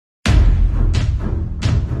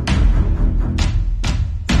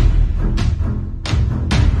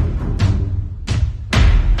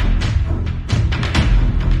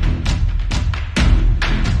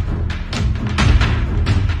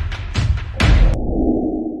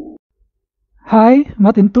Hi,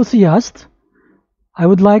 math enthusiast. I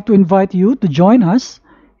would like to invite you to join us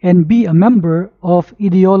and be a member of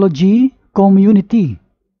e-DEOlogy community.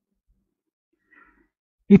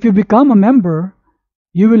 If you become a member,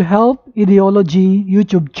 you will help e-DEOlogy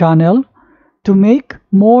YouTube channel to make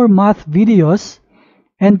more math videos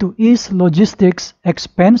and to ease logistics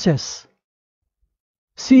expenses.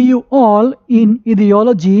 See you all in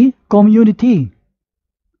e-DEOlogy community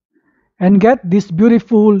and get this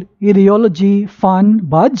beautiful e-DEOlogy fun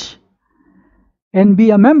badge and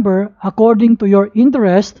be a member according to your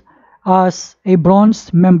interest as a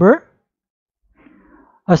bronze member,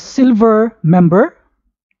 a silver member,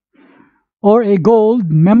 or a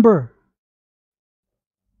gold member.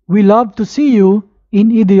 We love to see you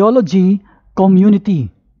in e-DEOlogy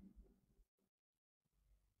community.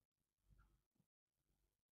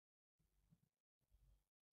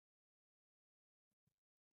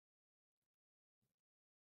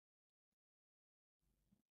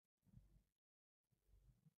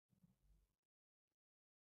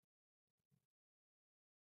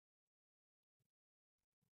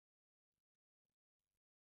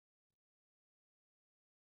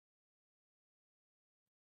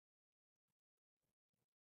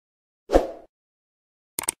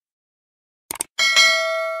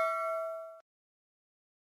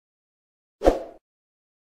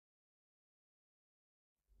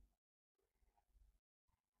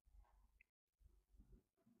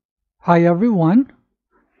 Hi everyone.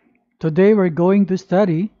 Today we're going to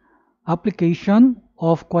study application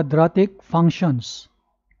of quadratic functions.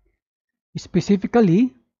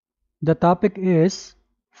 Specifically, the topic is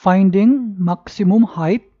finding maximum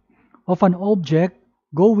height of an object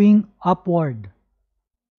going upward.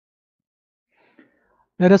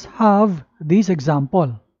 Let us have this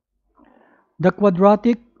example. The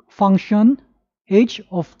quadratic function h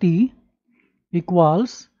of t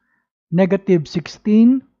equals negative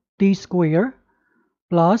 16t squared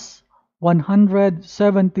plus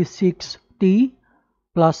 176t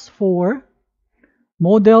plus 4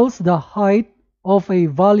 models the height of a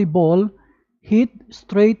volleyball hit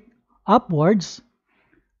straight upwards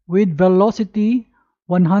with velocity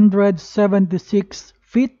 176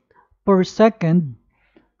 feet per second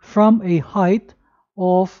from a height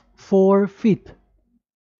of 4 feet.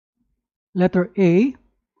 Letter A.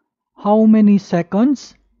 How many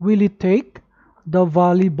seconds will it take the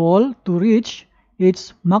volleyball to reach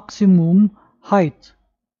its maximum height?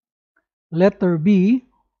 Letter B.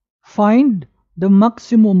 Find the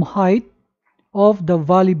maximum height of the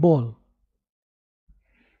volleyball.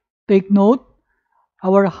 Take note,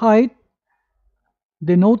 our height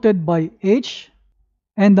denoted by h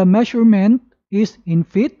and the measurement is in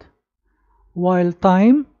feet, while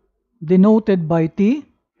time denoted by t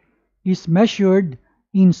is measured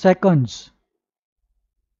in seconds.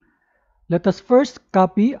 Let us first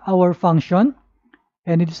copy our function,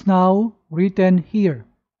 and it is now written here.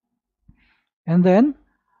 And then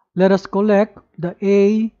let us collect the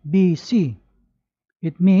a, b, c.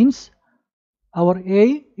 It means our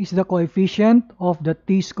a is the coefficient of the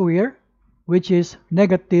t squared, which is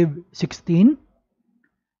negative 16.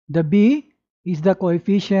 The b is the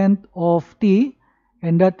coefficient of t,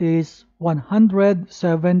 and that is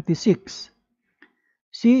 176.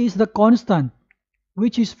 C is the constant,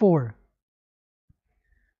 which is 4.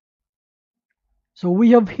 So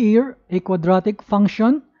we have here a quadratic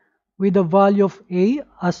function with the value of a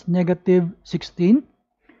as negative 16.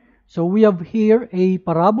 So we have here a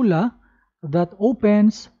parabola that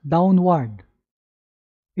opens downward.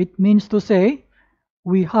 It means to say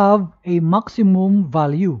we have a maximum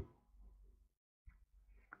value.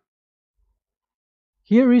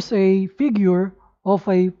 Here is a figure of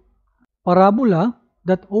a parabola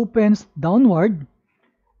that opens downward,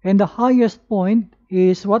 and the highest point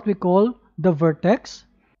is what we call the vertex,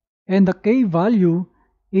 and the k value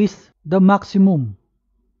is the maximum.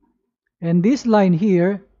 And this line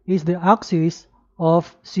here is the axis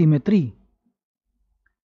of symmetry.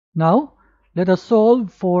 Now, let us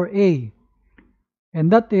solve for a,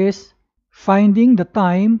 and that is finding the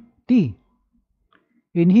time t.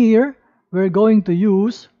 In here, we're going to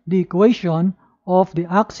use the equation of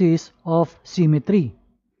the axis of symmetry.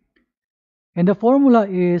 And the formula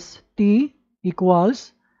is t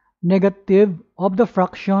equals negative of the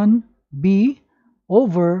fraction b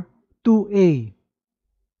over 2a.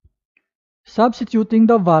 Substituting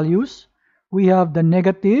the values, we have the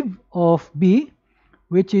negative of b,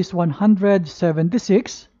 which is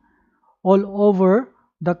 176, all over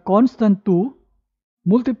the constant 2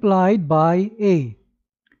 multiplied by a.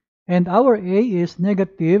 And our a is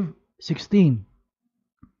negative 16.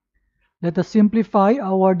 Let us simplify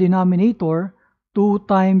our denominator 2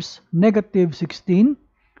 times negative 16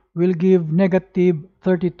 will give negative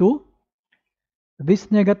 32.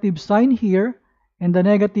 This negative sign here and the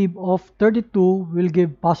negative of 32 will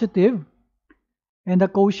give positive, and the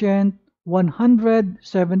quotient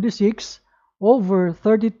 176 over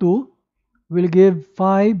 32 will give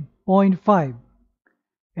 5.5.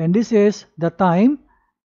 And this is the time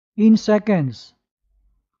in seconds.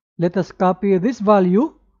 Let us copy this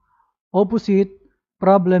value opposite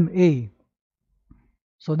problem A.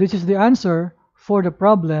 So this is the answer for the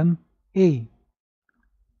problem A.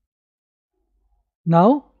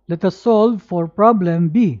 Now, let us solve for problem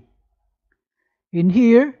B. In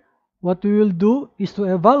here, what we will do is to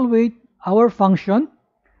evaluate our function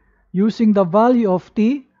using the value of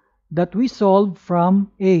t that we solved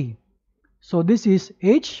from A. So this is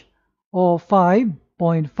h of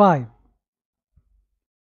 5.5.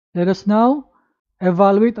 Let us now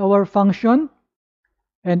evaluate our function,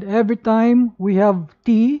 and every time we have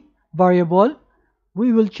t variable,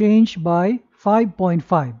 we will change by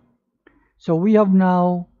 5.5. So we have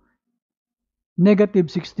now negative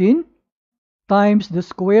 16 times the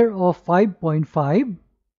square of 5.5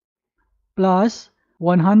 plus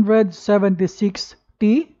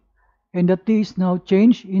 176t, and the t is now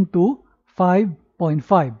changed into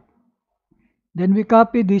 5.5. Then we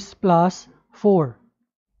copy this plus 4.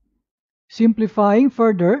 Simplifying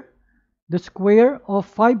further, the square of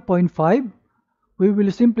 5.5, we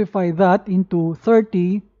will simplify that into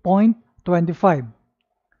 30.25.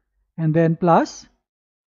 And then plus,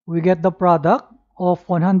 we get the product of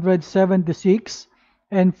 176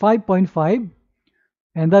 and 5.5,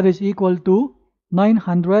 and that is equal to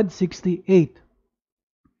 968.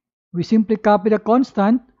 We simply copy the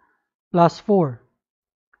constant plus 4.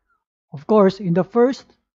 Of course, in the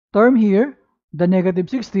first term here, the negative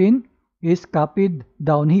 16 is copied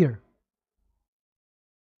down here.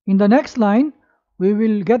 In the next line, we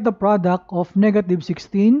will get the product of negative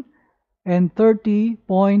 16 and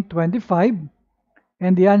 30.25,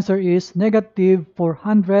 and the answer is negative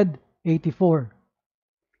 484.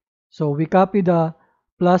 So we copy the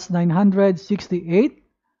plus 968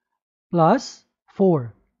 plus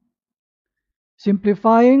 4.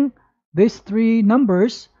 Simplifying these three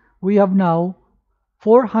numbers, we have now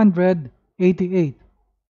 488.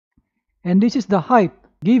 And this is the height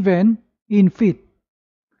given in feet.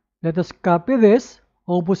 Let us copy this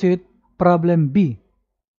opposite problem B.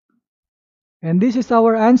 And this is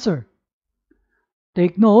our answer.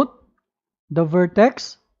 Take note, the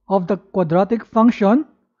vertex of the quadratic function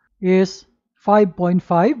is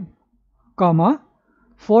 5.5,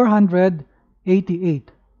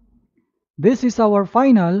 488. This is our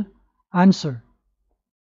final answer.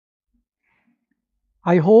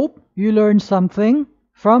 I hope you learned something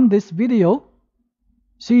from this video.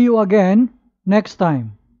 See you again next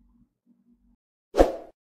time.